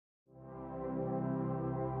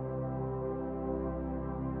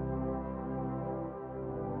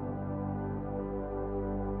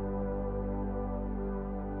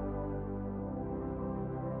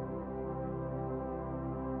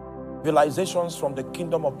civilizations from the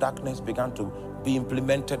kingdom of darkness began to be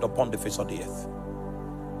implemented upon the face of the earth.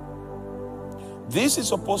 This is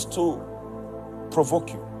supposed to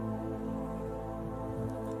provoke you.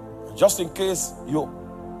 Just in case you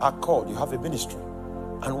are called, you have a ministry,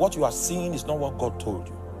 and what you are seeing is not what God told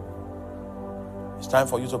you. It's time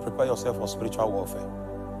for you to prepare yourself for spiritual warfare.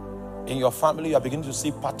 In your family, you are beginning to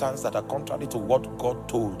see patterns that are contrary to what God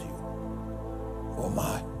told you. Oh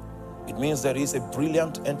my. It means there is a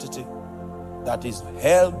brilliant entity that is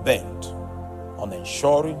hell-bent on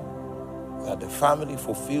ensuring that the family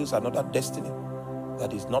fulfills another destiny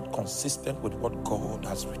that is not consistent with what God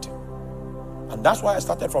has written. And that's why I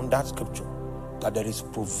started from that scripture, that there is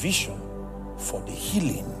provision for the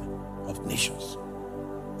healing of nations.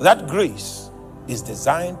 That grace is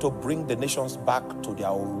designed to bring the nations back to their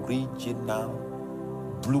original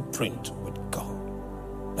blueprint with God.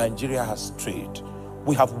 Nigeria has strayed.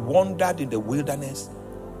 We have wandered in the wilderness.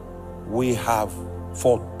 We have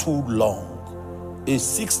for too long. A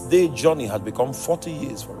 6-day journey has become 40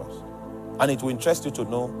 years for us. And it will interest you to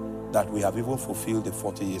know that we have even fulfilled the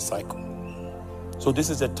 40-year cycle. So this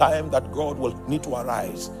is a time that God will need to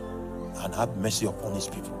arise and have mercy upon his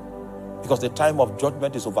people. Because the time of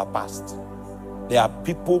judgment is overpast. There are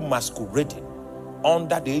people masquerading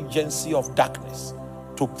under the agency of darkness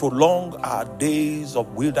to prolong our days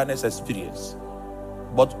of wilderness experience.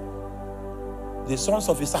 But the sons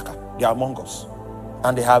of Issachar, they are among us.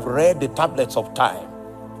 And they have read the tablets of time.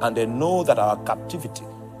 And they know that our captivity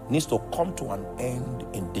needs to come to an end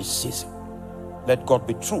in this season. Let God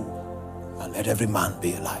be true and let every man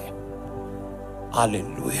be a liar.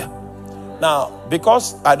 Hallelujah. Now,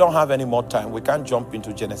 because I don't have any more time, we can't jump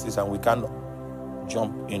into Genesis and we can't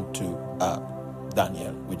jump into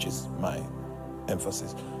Daniel, which is my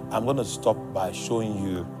emphasis. I'm going to stop by showing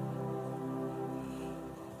you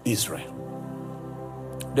Israel,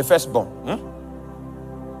 the firstborn.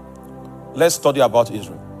 Let's study about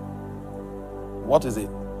Israel. What is the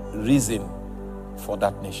reason for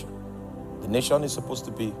that nation? The nation is supposed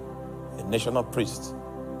to be a nation of priests.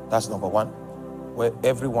 That's number one, where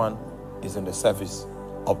everyone is in the service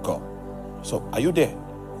of God. So are you there?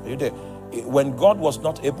 Are you there? When God was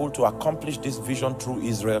not able to accomplish this vision through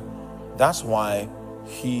Israel, that's why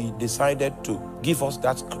he decided to give us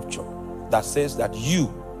that scripture that says that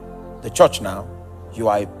you, the church now, you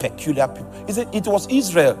are a peculiar people. It was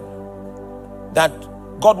Israel that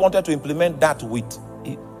God wanted to implement that with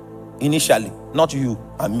initially, not you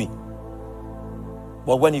and me.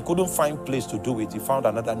 But when he couldn't find place to do it, he found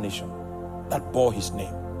another nation that bore his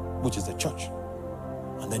name, which is the church.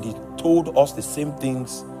 And then he told us the same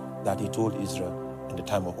things that he told Israel in the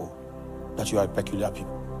time of old, that you are a peculiar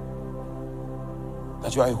people,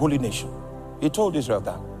 that you are a holy nation. He told Israel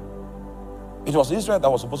that. It was Israel that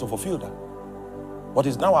was supposed to fulfill that. But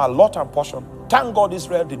it's now our lot and portion. Thank God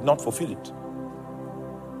Israel did not fulfill it.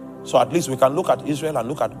 So at least we can look at Israel and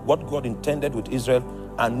look at what God intended with Israel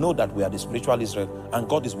and know that we are the spiritual Israel, and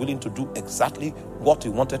God is willing to do exactly what he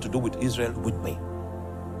wanted to do with Israel with me.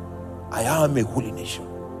 I am a holy nation.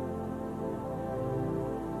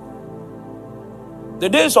 The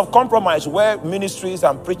days of compromise where ministries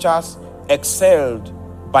and preachers excelled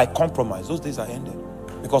by compromise, those days are ended,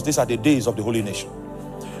 because these are the days of the holy nation.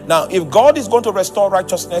 Now, if God is going to restore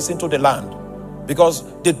righteousness into the land, because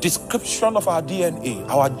the description of our DNA,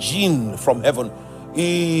 our gene from heaven,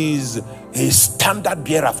 is a standard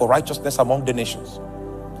bearer for righteousness among the nations.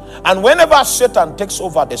 And whenever Satan takes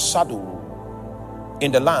over the saddle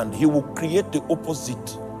in the land, he will create the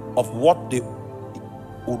opposite of what the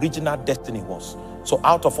original destiny was. So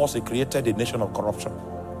out of us, he created a nation of corruption,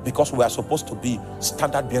 because we are supposed to be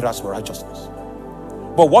standard bearers for righteousness.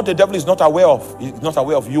 But what the devil is not aware of, he's not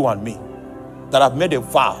aware of you and me, that have made a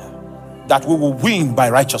vow that we will win by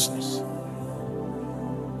righteousness.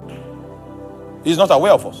 He's not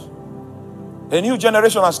aware of us. A new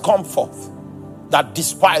generation has come forth that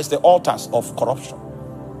despise the altars of corruption,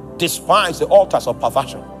 despise the altars of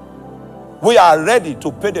perversion. We are ready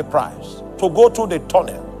to pay the price, to go through the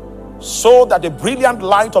tunnel, so that the brilliant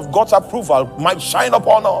light of God's approval might shine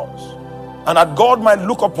upon us, and that God might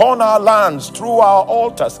look upon our lands through our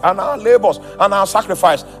altars and our labors and our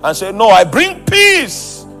sacrifice and say, no, I bring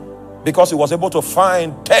peace. Because he was able to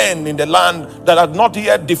find 10 in the land that had not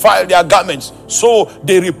yet defiled their garments, so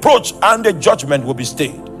the reproach and the judgment will be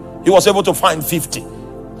stayed. He was able to find 50.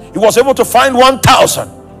 He was able to find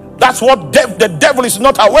 1,000. That's what the devil is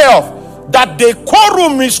not aware of, that the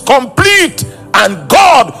quorum is complete and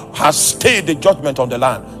God has stayed the judgment on the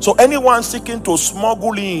land. So anyone seeking to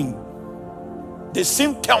smuggle in the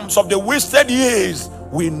symptoms of the wasted years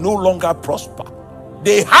will no longer prosper.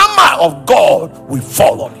 The hammer of God will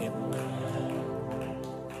fall on him.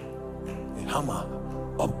 hammer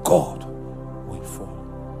of God will fall.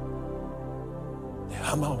 The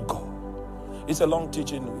hammer of God. It's a long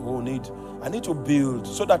teaching I need to build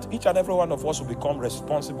so that each and every one of us will become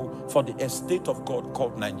responsible for the estate of God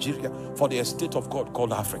called Nigeria, for the estate of God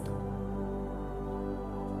called Africa.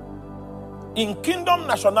 In kingdom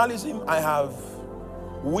nationalism, I have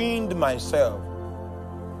weaned myself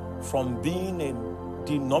from being a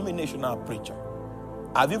denominational preacher.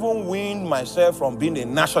 I've even weaned myself from being a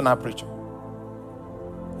national preacher.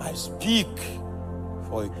 I speak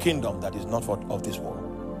for a kingdom that is not of this world.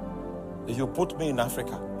 If you put me in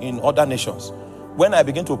Africa, in other nations, when I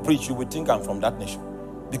begin to preach, you will think I'm from that nation.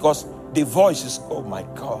 Because the voice is, oh my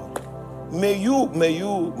God. May you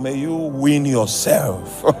win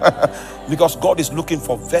yourself. Because God is looking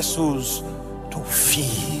for vessels to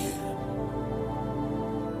feel.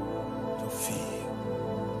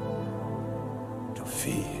 To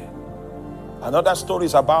feel. Another story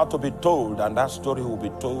is about to be told, and that story will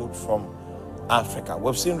be told from Africa.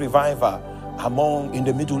 We've seen revival in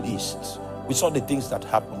the Middle East. We saw the things that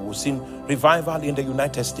happened. We've seen revival in the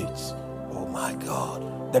United States. Oh my God.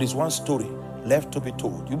 There is one story left to be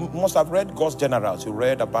told. You must have read God's Generals. You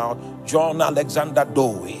read about John Alexander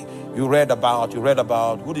Dowie. You read about,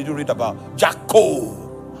 who did you read about? Jacko.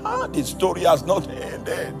 The story has not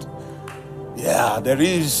ended. Yeah, there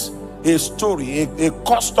is a story, a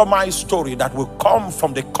customized story that will come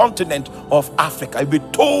from the continent of Africa. It will be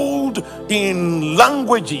told in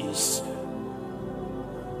languages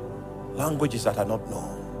that are not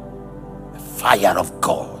known. The fire of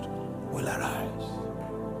God will arise.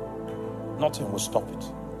 Nothing will stop it.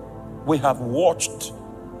 We have watched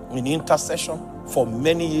in intercession for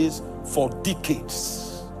many years, for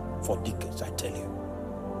decades, I tell you.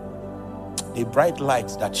 The bright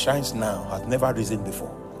light that shines now has never risen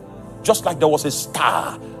before. Just like there was a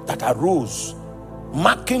star that arose,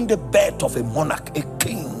 marking the birth of a monarch, a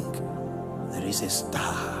king. There is a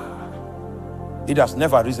star. It has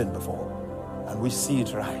never risen before. And we see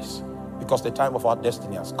it rise because the time of our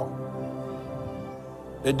destiny has come.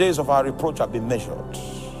 The days of our reproach have been measured.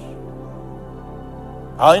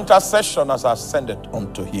 Our intercession has ascended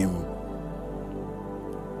unto him.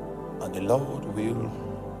 And the Lord will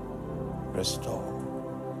restore.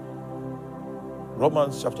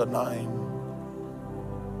 Romans chapter 9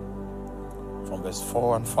 from verse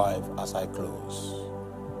 4 and 5 as I close.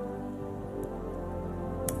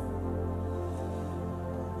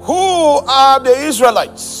 Who are the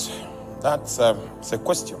Israelites? That's a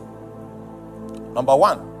question. Number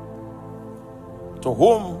one, to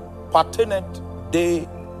whom pertaineth the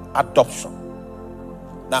adoption?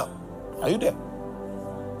 Now, are you there?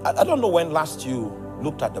 I don't know when last you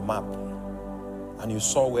looked at the map and you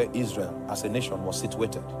saw where Israel as a nation was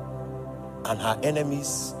situated and her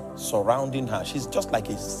enemies surrounding her. She's just like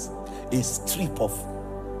a strip of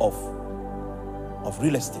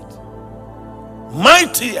real estate.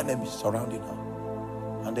 Mighty enemies surrounding her,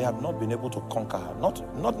 and they have not been able to conquer her,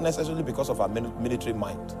 not necessarily because of her military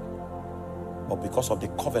might, but because of the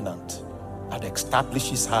covenant that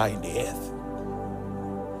establishes her in the earth.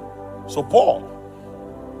 So Paul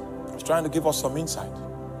is trying to give us some insight,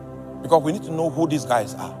 because we need to know who these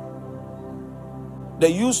guys are. They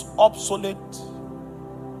use obsolete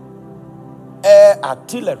air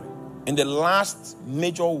artillery in the last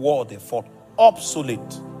major war they fought.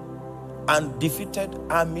 Obsolete. And defeated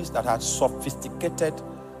armies that had sophisticated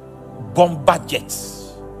bomber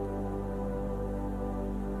jets.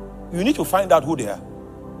 You need to find out who they are.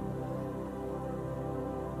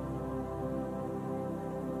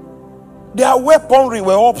 Their weaponry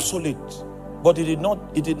were obsolete, but it did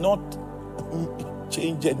not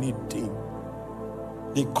change anything.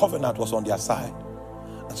 The covenant was on their side.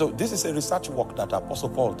 And so this is a research work that Apostle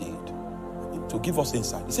Paul did to give us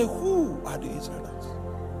insight. He said, who are the Israelites?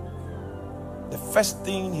 The first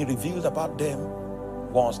thing he revealed about them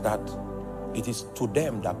was that it is to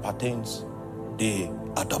them that pertains the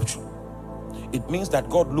adoption. It means that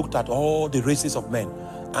God looked at all the races of men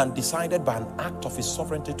and decided by an act of his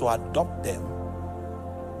sovereignty to adopt them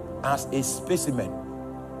as a specimen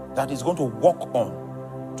that he's going to work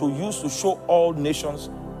on, to use to show all nations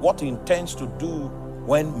what he intends to do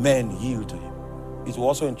when men yield to him. It will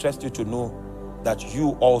also interest you to know that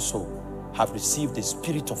you also have received the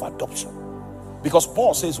spirit of adoption. Because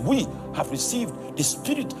Paul says we have received the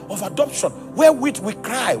spirit of adoption, wherewith we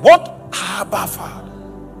cry, what? Abba, Father.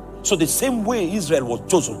 So the same way Israel was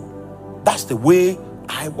chosen, that's the way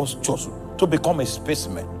I was chosen, to become a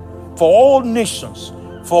specimen for all nations,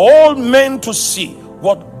 for all men to see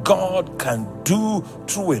what God can do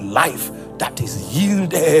through a life that is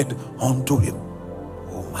yielded unto him.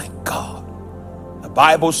 Oh my God. The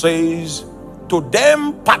Bible says To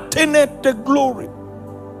them pertaineth the glory.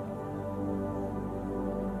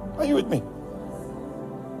 Are you with me?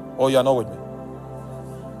 Or you are not with me?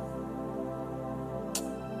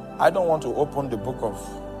 I don't want to open the book of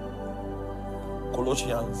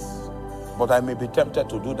Colossians, but I may be tempted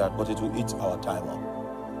to do that, but it will eat our time up.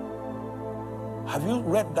 Have you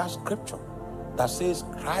read that scripture that says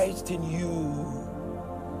Christ in you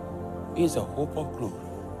is a hope of glory?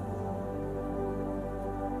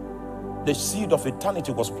 The seed of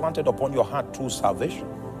eternity was planted upon your heart through salvation.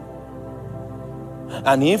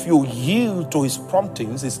 And if you yield to his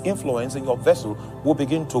promptings, his influence in your vessel will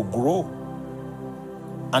begin to grow.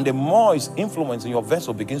 And the more his influence in your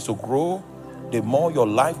vessel begins to grow, the more your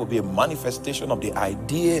life will be a manifestation of the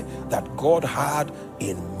idea that God had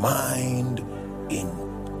in mind in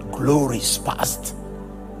glories past.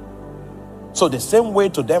 So the same way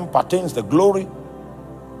to them pertains the glory,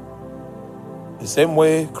 the same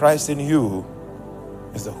way Christ in you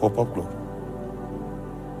is the hope of glory.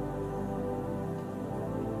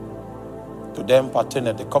 To them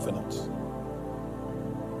pertained the covenant.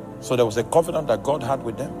 So there was a covenant that God had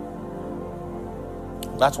with them.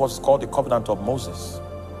 That's what's called the covenant of Moses.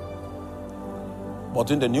 But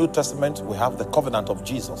in the New Testament, we have the covenant of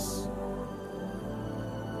Jesus.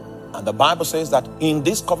 And the Bible says that in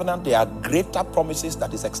this covenant, there are greater promises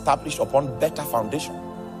that is established upon better foundation.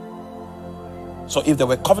 So if there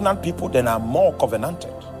were covenant people, then I'm more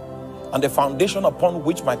covenanted. And the foundation upon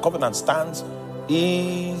which my covenant stands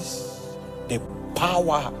is the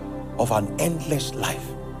power of an endless life.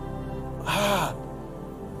 I'm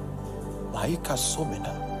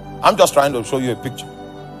just trying to show you a picture.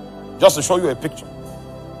 Just to show you a picture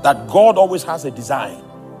that God always has a design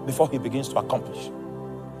before he begins to accomplish.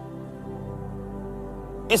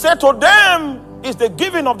 He said to them is the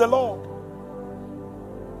giving of the Lord.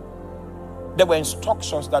 There were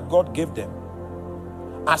instructions that God gave them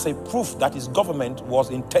as a proof that his government was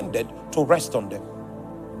intended to rest on them.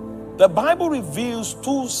 The Bible reveals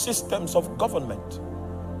two systems of government.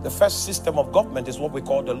 The first system of government is what we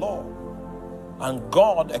call the law. And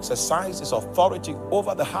God exercises authority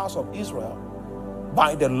over the house of Israel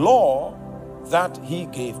by the law that he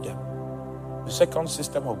gave them. The second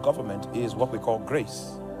system of government is what we call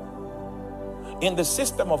grace. In the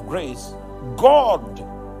system of grace, God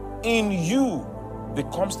in you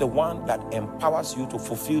becomes the one that empowers you to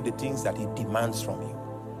fulfill the things that he demands from you.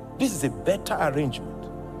 This is a better arrangement,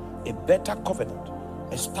 a better covenant,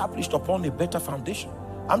 established upon a better foundation.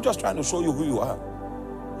 I'm just trying to show you who you are.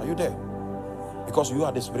 Are you there? Because you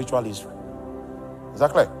are the spiritual Israel. Is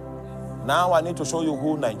that clear? Now I need to show you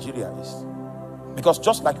who Nigeria is. Because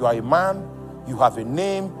just like you are a man, you have a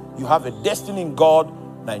name, you have a destiny in God.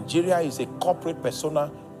 Nigeria is a corporate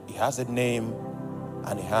persona. He has a name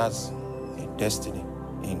and he has a destiny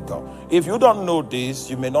in God. If you don't know this,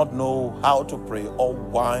 you may not know how to pray or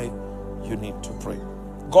why you need to pray.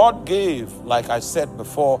 God gave, like I said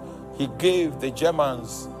before, he gave the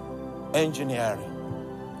Germans engineering,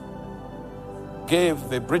 gave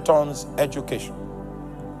the Britons education,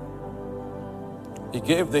 he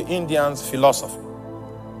gave the Indians philosophy,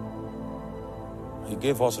 he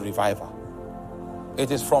gave us revival. It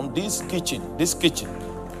is from this kitchen,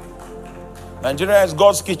 Nigeria is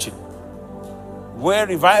God's kitchen, where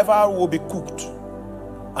revival will be cooked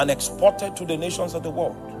and exported to the nations of the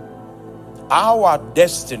world. Our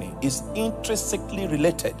destiny is intrinsically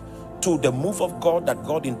related to the move of God that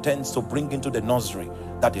God intends to bring into the nursery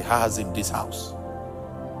that he has in this house.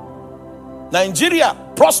 Nigeria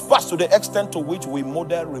prospers to the extent to which we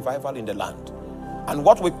model revival in the land. And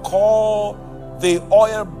what we call the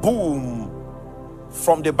oil boom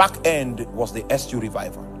from the back end was the SU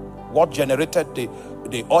revival. What generated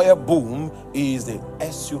the oil boom is the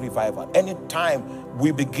SU revival. Anytime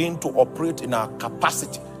we begin to operate in our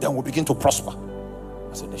capacity, then we begin to prosper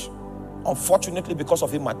as a nation. Unfortunately, because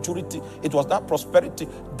of immaturity, it was that prosperity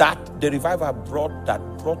that the revival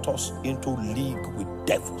brought us into league with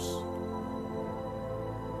devils.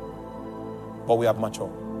 But we have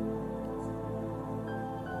matured.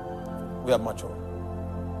 We have matured.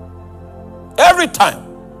 Every time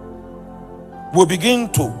we begin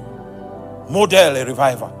to model a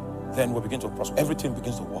revival, then we begin to prosper. Everything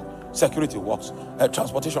begins to work. Security works.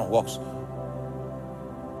 Transportation works.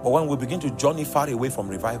 But when we begin to journey far away from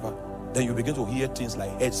revival, then you begin to hear things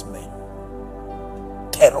like headsmen,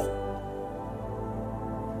 terror.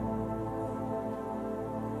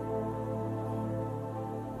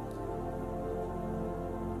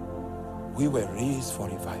 We were raised for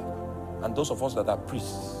revival. And those of us that are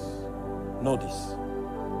priests know this.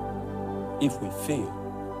 If we fail,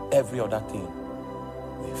 every other thing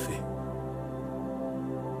will fail.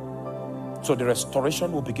 So the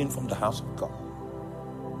restoration will begin from the house of God.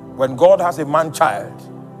 When God has a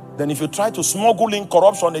man-child, then if you try to smuggle in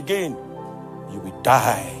corruption again, you will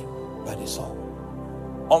die by the sword.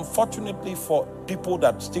 Unfortunately for people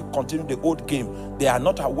that still continue the old game, they are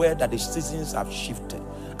not aware that the seasons have shifted.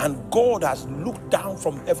 And God has looked down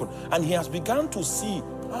from heaven and he has begun to see,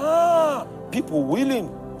 people willing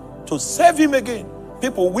to serve him again.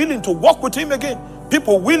 People willing to walk with him again.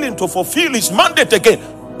 People willing to fulfill his mandate again.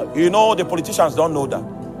 You know, the politicians don't know that.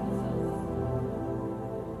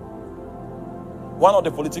 One of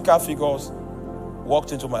the political figures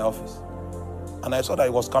walked into my office and I saw that he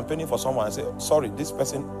was campaigning for someone. I said, sorry, this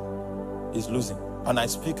person is losing. And I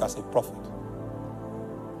speak as a prophet.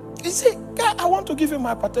 He said, I want to give him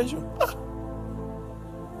my hypertension.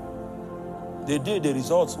 The day the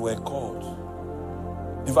results were called,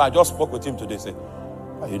 in fact, I just spoke with him today, said,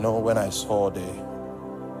 you know, when I saw the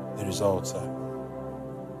results,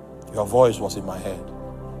 your voice was in my head.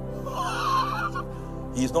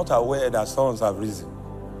 He is not aware that suns have risen.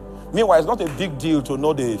 Meanwhile, it's not a big deal to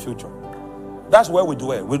know the future. That's where we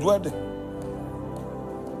dwell. We dwell there.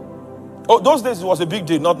 Oh, those days it was a big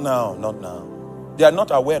deal. Not now. Not now. They are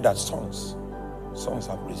not aware that suns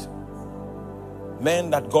have risen.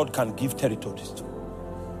 Men that God can give territories to.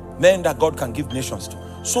 Men that God can give nations to.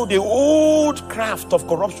 So the old craft of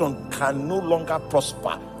corruption can no longer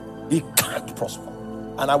prosper. It can't prosper.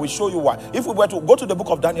 And I will show you why. If we were to go to the book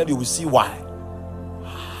of Daniel, you will see why.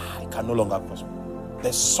 It can no longer prosper.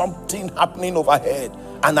 There's something happening overhead.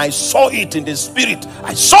 And I saw it in the spirit.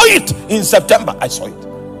 I saw it in September. I saw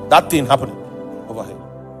it. That thing happening overhead.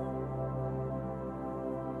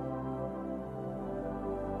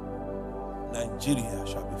 Nigeria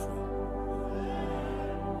shall be free.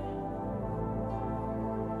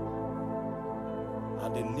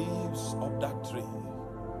 And the leaves of that tree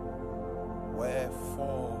were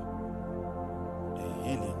for the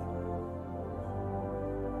healing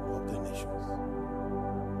of the nations.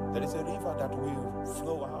 There is a river that will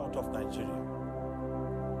flow out of Nigeria.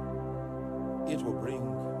 It will bring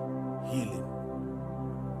healing.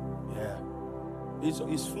 Yeah.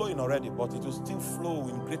 It's flowing already, but it will still flow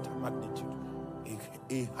in greater magnitude.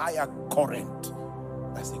 A higher current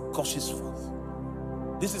as it gushes forth.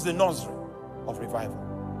 This is the nursery of revival.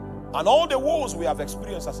 And all the woes we have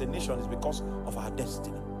experienced as a nation is because of our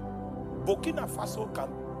destiny. Burkina Faso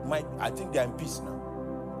I think they are in peace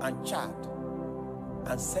now. And Chad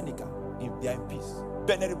and Senegal, they are in peace.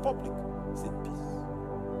 Benin Republic is in peace.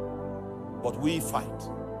 But we fight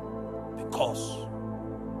because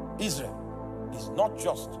Israel is not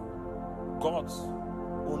just God's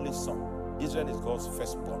only son. Israel is God's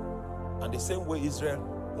firstborn. And the same way Israel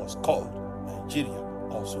was called, Nigeria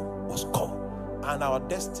also was called. And our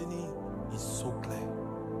destiny is so clear.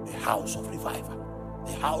 The house of revival,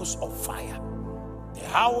 the house of fire, the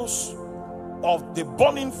house of the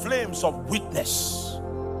burning flames of witness,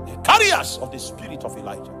 the carriers of the spirit of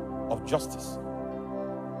Elijah, of justice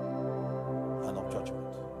and of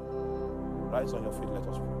judgment. Rise on your feet, let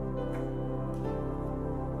us pray.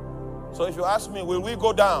 So if you ask me, will we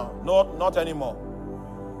go down? No, not anymore.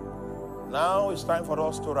 Now it's time for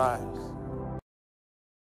us to rise.